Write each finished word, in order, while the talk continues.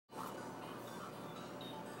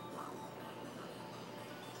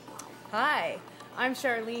Hi, I'm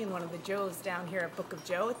Charlene, one of the Joes down here at Book of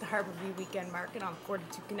Joe at the Harbourview Weekend Market on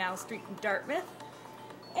 42 Canal Street in Dartmouth.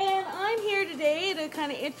 And I'm here today to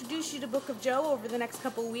kind of introduce you to Book of Joe. Over the next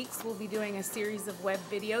couple weeks, we'll be doing a series of web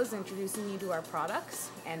videos introducing you to our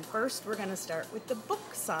products. And first, we're going to start with the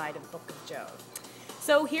book side of Book of Joe.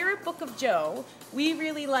 So here at Book of Joe, we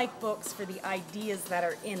really like books for the ideas that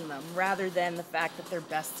are in them, rather than the fact that they're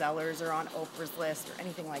bestsellers or on Oprah's list or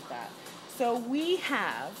anything like that. So we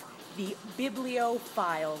have the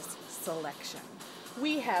Bibliophiles selection.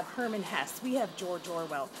 We have Herman Hesse, we have George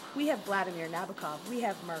Orwell, we have Vladimir Nabokov, we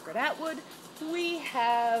have Margaret Atwood, we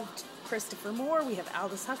have Christopher Moore, we have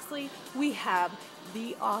Aldous Huxley, we have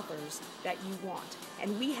the authors that you want.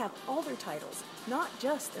 And we have all their titles, not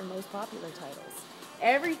just their most popular titles.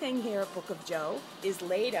 Everything here at Book of Joe is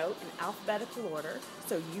laid out in alphabetical order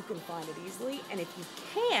so you can find it easily. And if you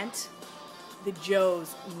can't, the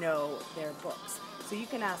Joes know their books. So you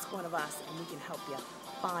can ask one of us and we can help you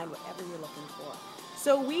find whatever you're looking for.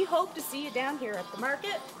 So we hope to see you down here at the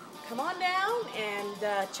market. Come on down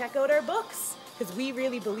and check out our books, because we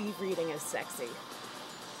really believe reading is sexy.